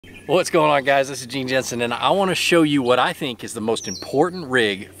What's going on, guys? This is Gene Jensen, and I want to show you what I think is the most important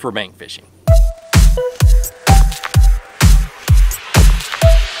rig for bank fishing.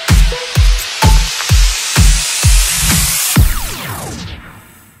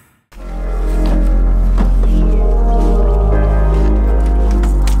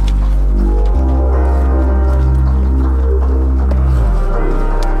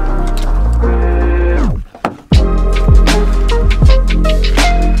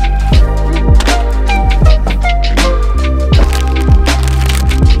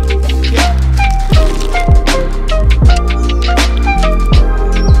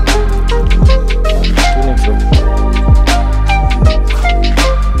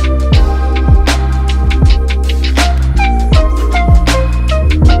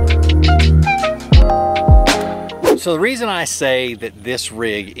 So the reason I say that this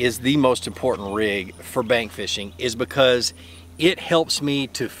rig is the most important rig for bank fishing is because it helps me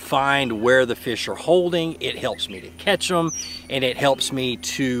to find where the fish are holding, it helps me to catch them, and it helps me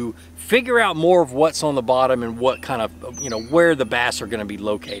to figure out more of what's on the bottom and what kind of, where the bass are going to be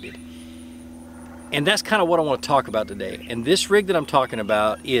located. And that's kind of what I want to talk about today. And this rig that I'm talking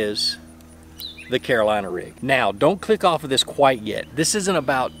about is the Carolina rig. Now, don't click off of this quite yet. This isn't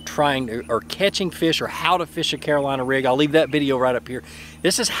about trying to, or catching fish or how to fish a Carolina rig. I'll leave that video right up here.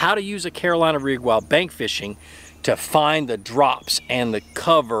 This is how to use a Carolina rig while bank fishing to find the drops and the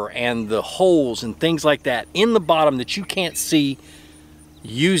cover and the holes and things like that in the bottom that you can't see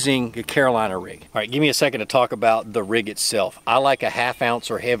using a Carolina rig. All right, give me a second to talk about the rig itself. I like a 1/2 ounce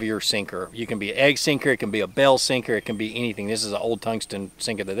or heavier sinker. You can be an egg sinker, it can be a bell sinker, it can be anything. This is an old tungsten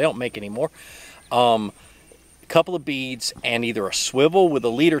sinker that they don't make anymore. Couple of beads and either a swivel with a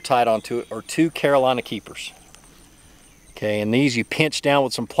leader tied onto it or 2 Carolina keepers. Okay, and these you pinch down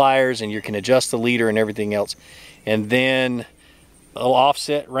with some pliers and you can adjust the leader and everything else. And then a little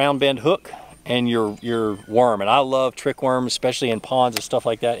offset round bend hook and your worm. And I love trick worms, especially in ponds and stuff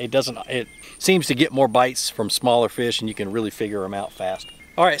like that. It seems to get more bites from smaller fish and you can really figure them out fast.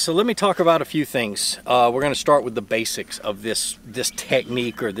 All right, so let me talk about a few things. We're going to start with the basics of this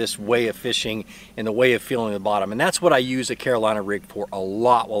technique or this way of fishing and the way of feeling the bottom. And that's what I use a Carolina rig for a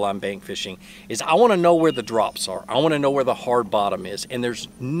lot while I'm bank fishing, is I want to know where the drops are. I want to know where the hard bottom is. And there's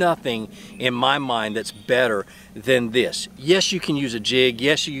nothing in my mind that's better than this. Yes, you can use a jig.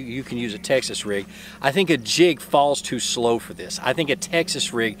 Yes, you can use a Texas rig. I think a jig falls too slow for this. I think a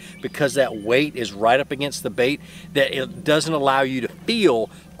Texas rig, because that weight is right up against the bait, that it doesn't allow you to feel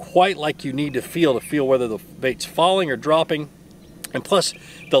quite like you need to feel whether the bait's falling or dropping. And plus,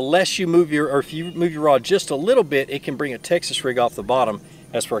 the less you move if you move your rod just a little bit, it can bring a Texas rig off the bottom.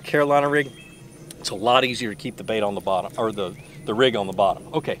 As for a Carolina rig, it's a lot easier to keep the bait on the bottom, or the rig on the bottom.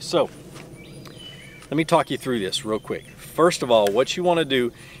 Okay, so let me talk you through this real quick. First of all, what you want to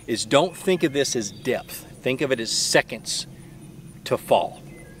do is don't think of this as depth. Think of it as seconds to fall.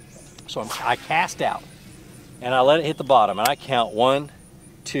 So I cast out and I let it hit the bottom and I count 1,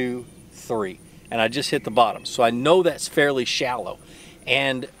 2, 3, and I just hit the bottom. So I know that's fairly shallow.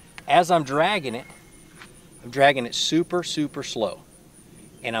 And as I'm dragging it super, super slow.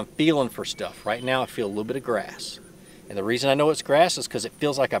 And I'm feeling for stuff. Right now I feel a little bit of grass. And the reason I know it's grass is because it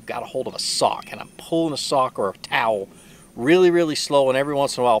feels like I've got a hold of a sock, and I'm pulling a sock or a towel really, really slow, and every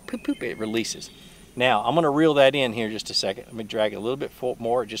once in a while, poop, poop, it releases. Now, I'm going to reel that in here just a second. Let me drag it a little bit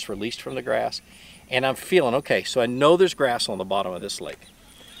more. It just released from the grass. And I'm feeling, okay, so I know there's grass on the bottom of this lake.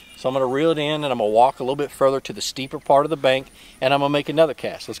 So I'm going to reel it in, and I'm going to walk a little bit further to the steeper part of the bank, and I'm going to make another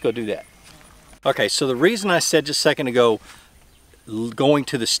cast. Let's go do that. Okay, so the reason I said just a second ago, going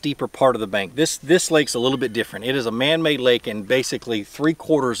to the steeper part of the bank. This lake's a little bit different. It is a man-made lake, and basically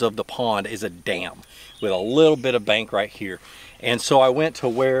 3/4 of the pond is a dam with a little bit of bank right here. And so I went to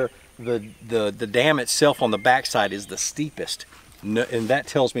where the dam itself on the backside is the steepest. And that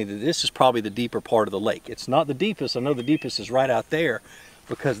tells me that this is probably the deeper part of the lake. It's not the deepest. I know the deepest is right out there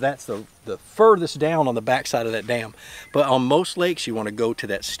because that's the furthest down on the backside of that dam. But on most lakes, you want to go to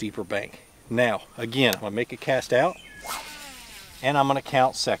that steeper bank. Now, again, I'm going to make a cast out. And I'm going to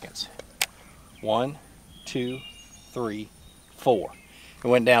count seconds. 1, 2, 3, 4. It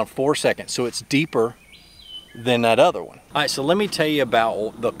went down 4 seconds, so it's deeper than that other one. All right, so let me tell you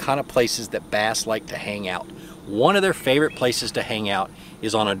about the kind of places that bass like to hang out. One of their favorite places to hang out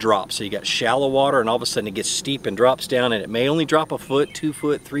is on a drop. So you got shallow water, and all of a sudden it gets steep and drops down, and it may only drop a foot, 2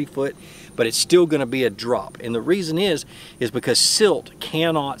 foot, 3 foot, but it's still going to be a drop. And the reason is because silt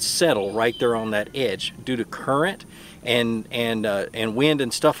cannot settle right there on that edge due to current and wind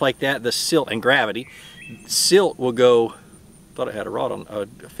and stuff like that. The silt and gravity, silt will go. Thought I had a rod on a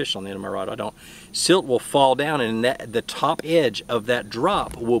fish on the end of my rod. I don't. silt will fall down, and the top edge of that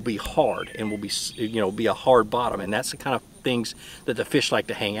drop will be hard and will be, be a hard bottom, and that's the kind of things that the fish like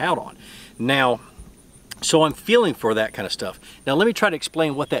to hang out on. Now, so I'm feeling for that kind of stuff. Now let me try to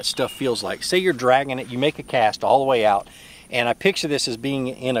explain what that stuff feels like. Say you're dragging it, you make a cast all the way out, and I picture this as being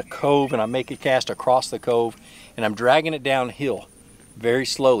in a cove, and I make a cast across the cove, and I'm dragging it downhill very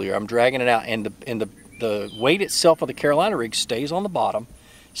slowly, or I'm dragging it out, and the weight itself of the Carolina rig stays on the bottom,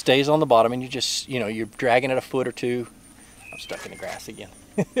 and you just, you're dragging it a foot or two. I'm stuck in the grass again.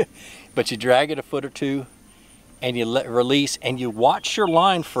 But you drag it a foot or two, and you let release, and you watch your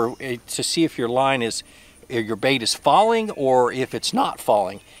line to see if your bait is falling or if it's not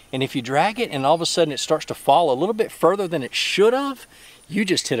falling. And if you drag it and all of a sudden it starts to fall a little bit further than it should have, you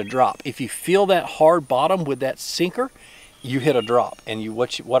just hit a drop. If you feel that hard bottom with that sinker, you hit a drop. And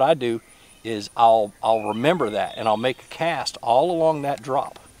what I do is I'll remember that, and I'll make a cast all along that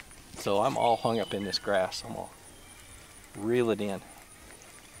drop. So I'm all hung up in this grass. I'm gonna reel it in.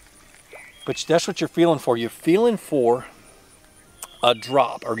 But that's what you're feeling for. You're feeling for a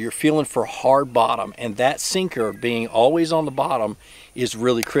drop, or you're feeling for hard bottom, and that sinker being always on the bottom is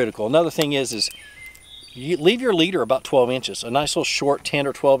really critical. Another thing is you leave your leader about 12 inches, a nice little short 10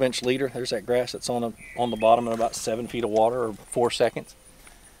 or 12 inch leader. There's that grass that's on the bottom in about 7 feet of water, or 4 seconds.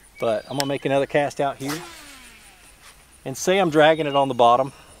 But I'm gonna make another cast out here, and say I'm dragging it on the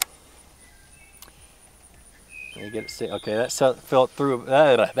bottom. Let me get it set. Okay, that fell through.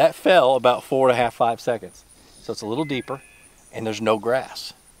 That fell about 4.5, 5 seconds. So it's a little deeper, and there's no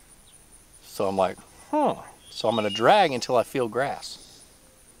grass. So I'm like, So I'm going to drag until I feel grass,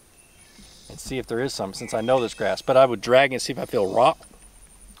 and see if there is some, since I know there's grass. But I would drag and see if I feel rock,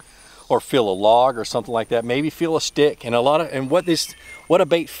 or feel a log, or something like that. Maybe feel a stick. And what a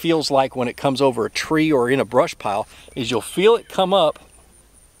bait feels like when it comes over a tree or in a brush pile is you'll feel it come up,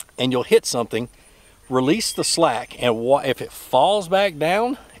 and you'll hit something. Release the slack, and if it falls back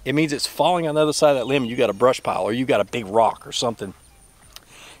down, it means it's falling on the other side of that limb. You got a brush pile, or you got a big rock or something,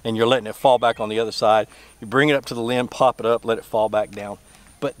 and you're letting it fall back on the other side. You bring it up to the limb, pop it up, let it fall back down.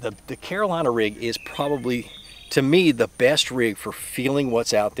 But the Carolina rig is probably, to me, the best rig for feeling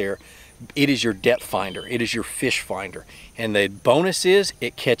what's out there. It is your depth finder. It is your fish finder. And the bonus is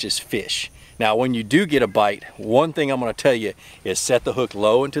it catches fish. Now, when you do get a bite, one thing I'm going to tell you is set the hook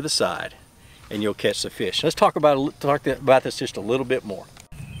low and to the side, and you'll catch the fish. Let's talk about this just a little bit more.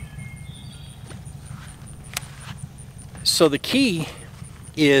 So the key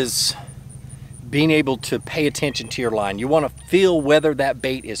is being able to pay attention to your line. You want to feel whether that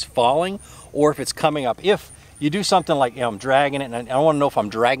bait is falling or if it's coming up. If you do something like, I'm dragging it, and I want to know if I'm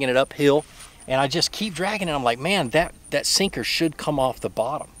dragging it uphill, and I just keep dragging it, I'm like, man, that sinker should come off the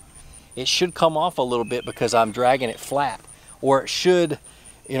bottom. It should come off a little bit because I'm dragging it flat, or it should,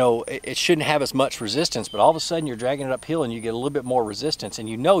 it shouldn't have as much resistance, but all of a sudden you're dragging it uphill and you get a little bit more resistance, and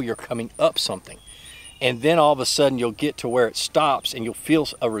you're coming up something. And then all of a sudden you'll get to where it stops and you'll feel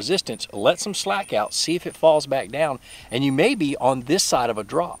a resistance. Let some slack out, see if it falls back down, and you may be on this side of a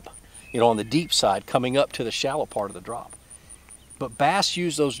drop, on the deep side, coming up to the shallow part of the drop. But bass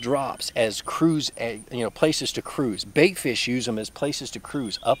use those drops as places to cruise. Bait fish use them as places to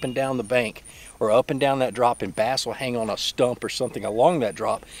cruise up and down the bank, or up and down that drop, and bass will hang on a stump or something along that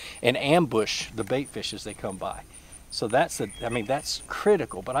drop and ambush the bait fish as they come by. So that's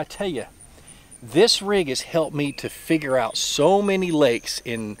critical. But I tell you, this rig has helped me to figure out so many lakes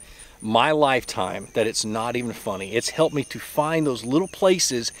in my lifetime that it's not even funny. It's helped me to find those little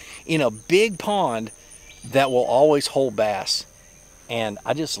places in a big pond that will always hold bass. And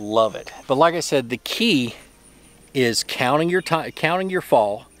I just love it. But like I said, the key is counting your time, counting your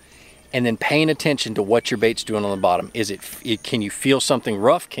fall, and then paying attention to what your bait's doing on the bottom. Can you feel something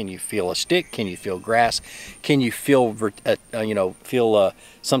rough? Can you feel a stick? Can you feel grass? Can you feel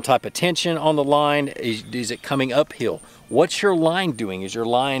some type of tension on the line? Is it coming uphill? What's your line doing? Is your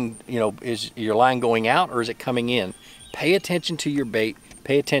line going out, or is it coming in? Pay attention to your bait.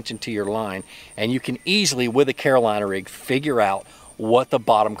 Pay attention to your line, and you can easily, with a Carolina rig, figure out what the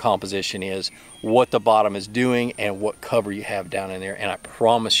bottom composition is, what the bottom is doing, and what cover you have down in there. And I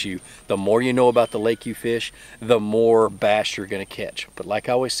promise you, the more you know about the lake you fish, the more bass you're going to catch. But like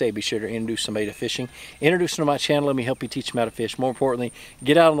I always say, be sure to introduce somebody to fishing. Introduce them to my channel. Let me help you teach them how to fish. More importantly,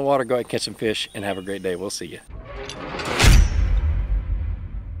 get out on the water, go out and catch some fish, and have a great day. We'll see you.